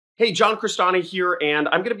Hey, John Crestani here, and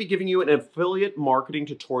I'm going to be giving you an affiliate marketing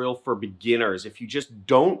tutorial for beginners. If you just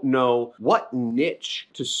don't know what niche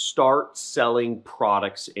to start selling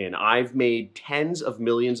products in. I've made tens of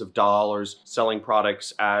millions of dollars selling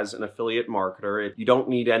products as an affiliate marketer. You don't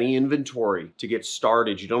need any inventory to get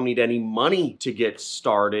started. You don't need any money to get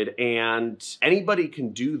started, and anybody can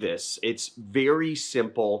do this. It's very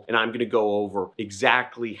simple, and I'm going to go over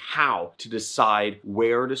exactly how to decide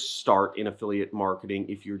where to start in affiliate marketing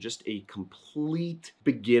if you're just a complete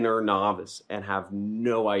beginner novice and have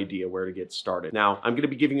no idea where to get started. Now, I'm going to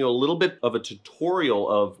be giving you a little bit of a tutorial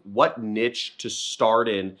of what niche to start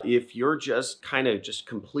in if you're just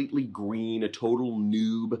completely green, a total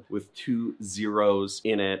noob with 2 zeros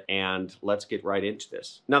in it, and let's get right into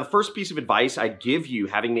this. Now, the first piece of advice I give you,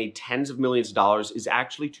 having made tens of millions of dollars, is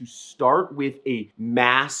actually to start with a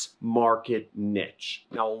mass market niche.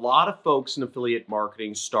 Now, a lot of folks in affiliate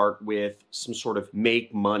marketing start with some sort of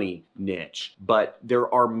make money niche, but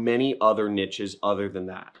there are many other niches other than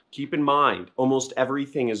that. Keep in mind, almost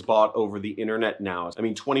everything is bought over the internet now. I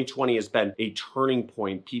mean, 2020 has been a turning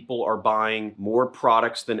point. People are buying more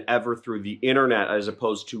products than ever through the internet as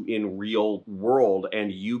opposed to in real world,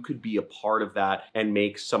 and you could be a part of that and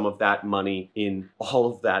make some of that money in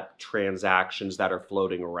all of that transactions that are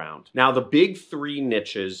floating around. Now, the big 3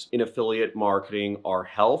 niches in affiliate marketing are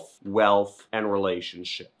health, wealth, and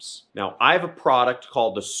relationships. Now, I have a product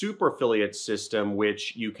called the Super Affiliate System,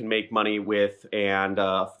 which you can make money with and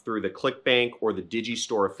through the ClickBank or the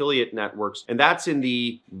Digistore affiliate networks, and that's in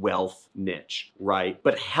the wealth niche, right?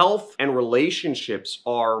 But health and relationships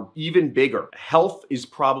are even bigger. Health is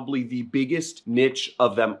probably the biggest niche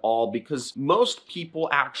of them all because most people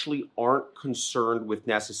actually aren't concerned with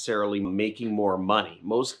necessarily making more money.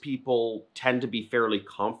 Most people tend to be fairly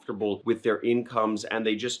comfortable with their incomes and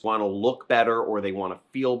they just want to look better, or they want to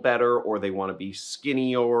feel better, or they want to be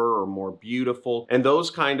skinnier or more beautiful, and those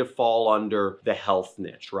kind of fall under the health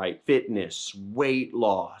niche, right? Fitness, weight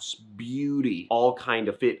loss, beauty, all kind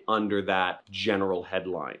of fit under that general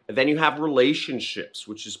headline. And then you have relationships,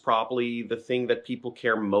 which is probably the thing that people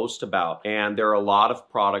care most about. And there are a lot of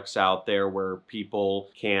products out there where people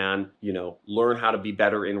can, learn how to be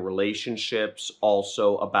better in relationships,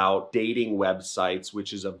 also about dating websites,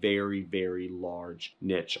 which is a very, very large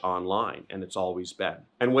niche online, and it's always been.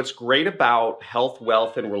 And what's great about health,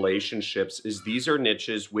 wealth, and relationships is these are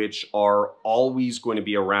niches which are always going to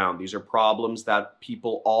be around. These are problems that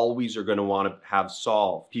people always are going to want to have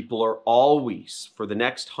solved. People are always, for the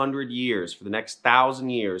next 100 years, for the next 1,000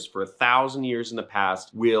 years, for 1,000 years in the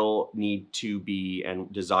past, will need to be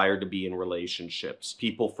and desire to be in relationships.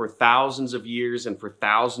 People for thousands of years and for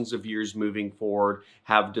thousands of years moving forward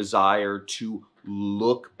have desire to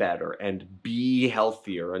look better and be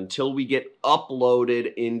healthier until we get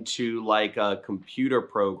uploaded into like a computer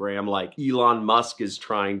program like Elon Musk is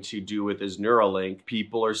trying to do with his Neuralink.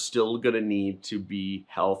 People are still going to need to be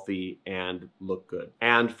healthy and look good.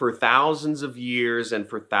 And for thousands of years and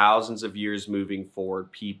for thousands of years moving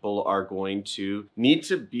forward, people are going to need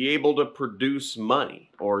to be able to produce money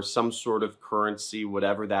or some sort of currency,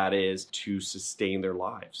 whatever that is, to sustain their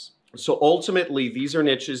lives. So ultimately, these are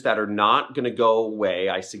niches that are not going to go away.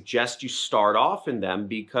 I suggest you start off in them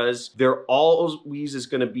because there always is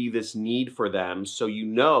going to be this need for them. So you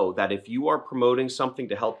know that if you are promoting something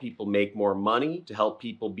to help people make more money, to help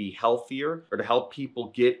people be healthier, or to help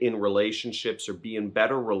people get in relationships or be in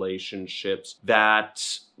better relationships,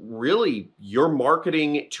 that really you're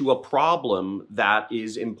marketing to a problem that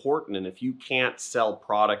is important. And if you can't sell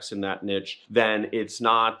products in that niche, then it's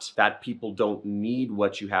not that people don't need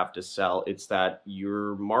what you have to sell, it's that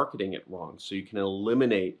you're marketing it wrong. So you can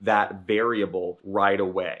eliminate that variable right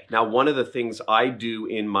away. Now, one of the things I do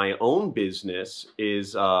in my own business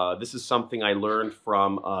is, this is something I learned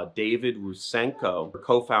from David Rusenko,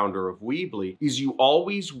 co-founder of Weebly, is you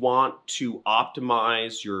always want to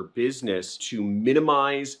optimize your business to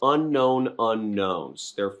minimize unknown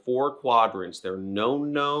unknowns. There are 4 quadrants. There are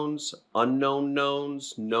known knowns, unknown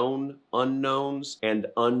knowns, known unknowns, and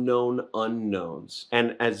unknown unknowns.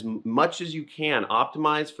 And as much as you can,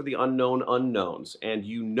 optimize for the unknown unknowns. And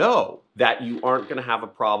you know that you aren't going to have a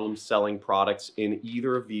problem selling products in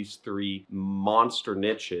either of these 3 monster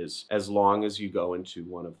niches as long as you go into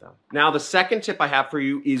one of them. Now, the second tip I have for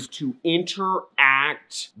you is to interact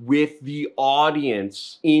interact with the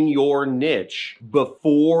audience in your niche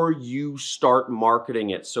before you start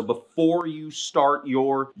marketing it. So before you start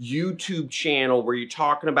your YouTube channel where you're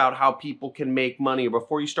talking about how people can make money, or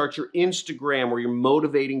before you start your Instagram where you're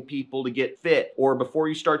motivating people to get fit, or before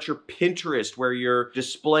you start your Pinterest where you're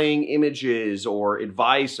displaying images or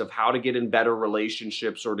advice of how to get in better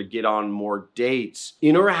relationships or to get on more dates,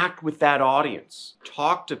 interact with that audience.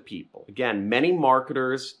 Talk to people. Again, many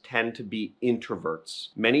marketers tend to be introverts.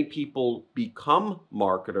 Many people become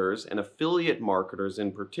marketers, and affiliate marketers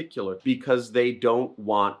in particular, because they don't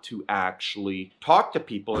want to actually talk to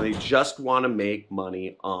people and they just want to make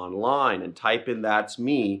money online. And type in "that's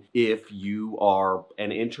me" if you are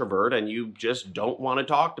an introvert and you just don't want to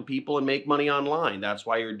talk to people and make money online. That's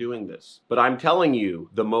why you're doing this. But I'm telling you,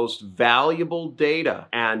 the most valuable data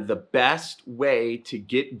and the best way to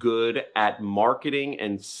get good at marketing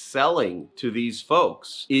and selling to these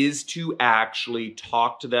folks is to actually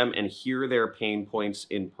talk to them and hear their pain points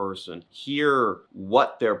in person. Hear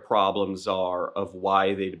what their problems are of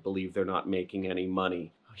why they believe they're not making any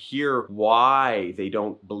money. Hear why they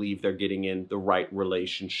don't believe they're getting in the right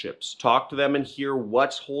relationships. Talk to them and hear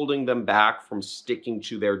what's holding them back from sticking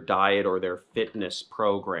to their diet or their fitness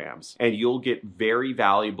programs. And you'll get very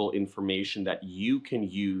valuable information that you can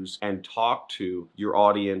use and talk to your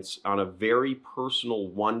audience on a very personal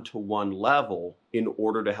one-to-one level in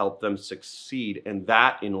order to help them succeed. And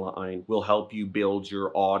that in line will help you build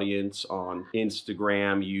your audience on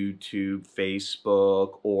Instagram, YouTube,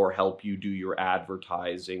 Facebook, or help you do your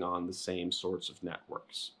advertising on the same sorts of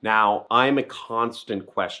networks. Now, I'm a constant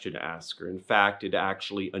question asker. In fact, it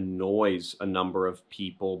actually annoys a number of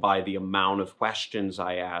people by the amount of questions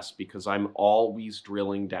I ask, because I'm always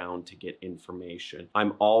drilling down to get information.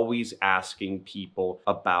 I'm always asking people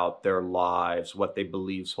about their lives, what they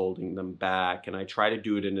believe is holding them back, and I try to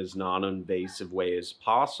do it in as non-invasive way as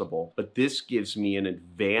possible. But this gives me an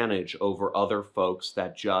advantage over other folks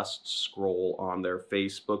that just scroll on their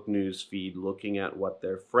Facebook news feed looking at what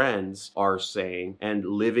their friends are saying and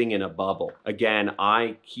living in a bubble. Again,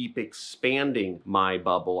 I keep expanding my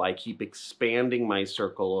bubble. I keep expanding my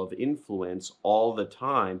circle of influence all the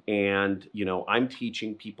time. And, I'm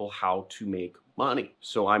teaching people how to make money.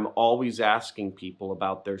 So I'm always asking people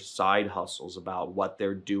about their side hustles, about what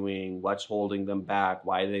they're doing, what's holding them back,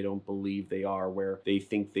 why they don't believe they are where they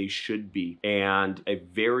think they should be, and a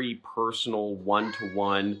very personal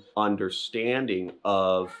one-to-one understanding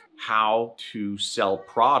of how to sell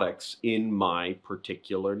products in my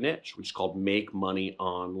particular niche, which is called make money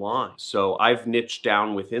online. So I've niched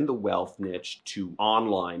down within the wealth niche to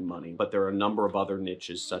online money, but there are a number of other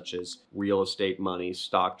niches such as real estate money,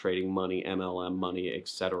 stock trading money, MLM money,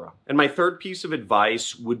 etc. And my third piece of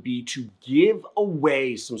advice would be to give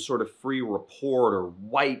away some sort of free report or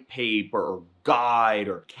white paper or guide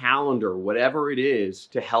or calendar, whatever it is,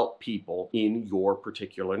 to help people in your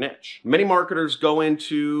particular niche. Many marketers go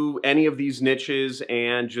into any of these niches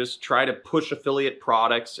and just try to push affiliate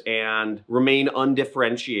products and remain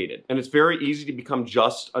undifferentiated. And it's very easy to become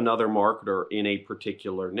just another marketer in a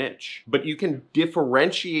particular niche. But you can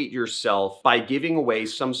differentiate yourself by giving away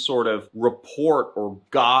some sort of report or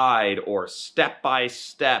guide or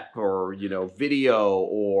step-by-step or, video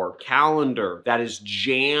or calendar that is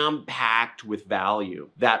jam-packed with value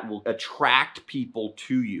that will attract people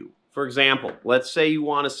to you. For example, let's say you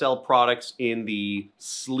want to sell products in the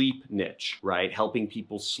sleep niche, right? Helping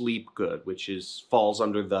people sleep good, which falls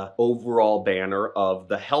under the overall banner of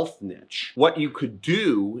the health niche. What you could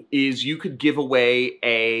do is you could give away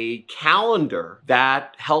a calendar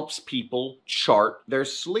that helps people chart their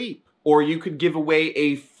sleep. Or you could give away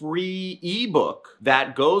a free ebook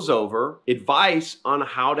that goes over advice on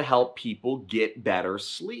how to help people get better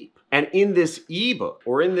sleep. And in this ebook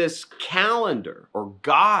or in this calendar or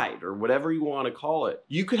guide or whatever you want to call it,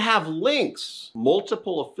 you could have links,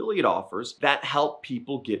 multiple affiliate offers that help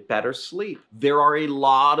people get better sleep. There are a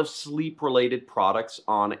lot of sleep-related products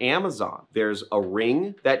on Amazon. There's a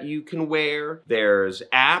ring that you can wear. There's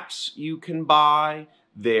apps you can buy.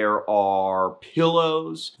 There are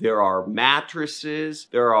pillows, there are mattresses,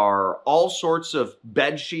 there are all sorts of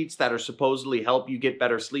bed sheets that are supposedly help you get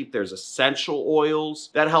better sleep. There's essential oils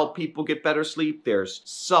that help people get better sleep. There's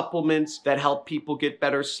supplements that help people get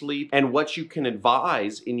better sleep. And what you can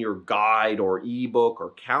advise in your guide or ebook or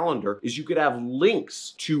calendar is you could have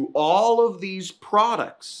links to all of these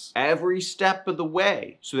products every step of the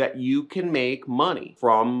way so that you can make money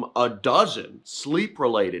from a dozen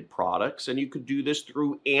sleep-related products. And you could do this through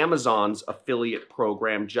through Amazon's affiliate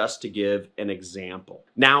program, just to give an example.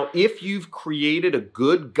 Now, if you've created a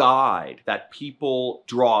good guide that people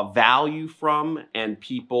draw value from and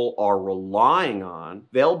people are relying on,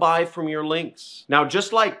 they'll buy from your links. Now,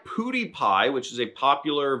 just like PewDiePie, which is a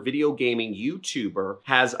popular video gaming YouTuber,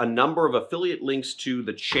 has a number of affiliate links to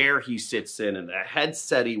the chair he sits in and the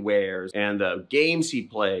headset he wears and the games he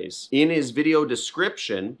plays in his video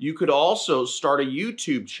description, you could also start a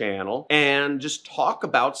YouTube channel and just talk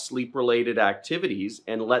about sleep-related activities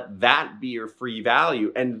and let that be your free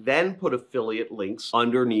value, and then put affiliate links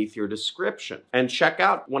underneath your description. And check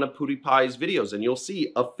out one of PewDiePie's videos and you'll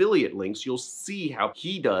see affiliate links. You'll see how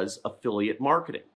he does affiliate marketing.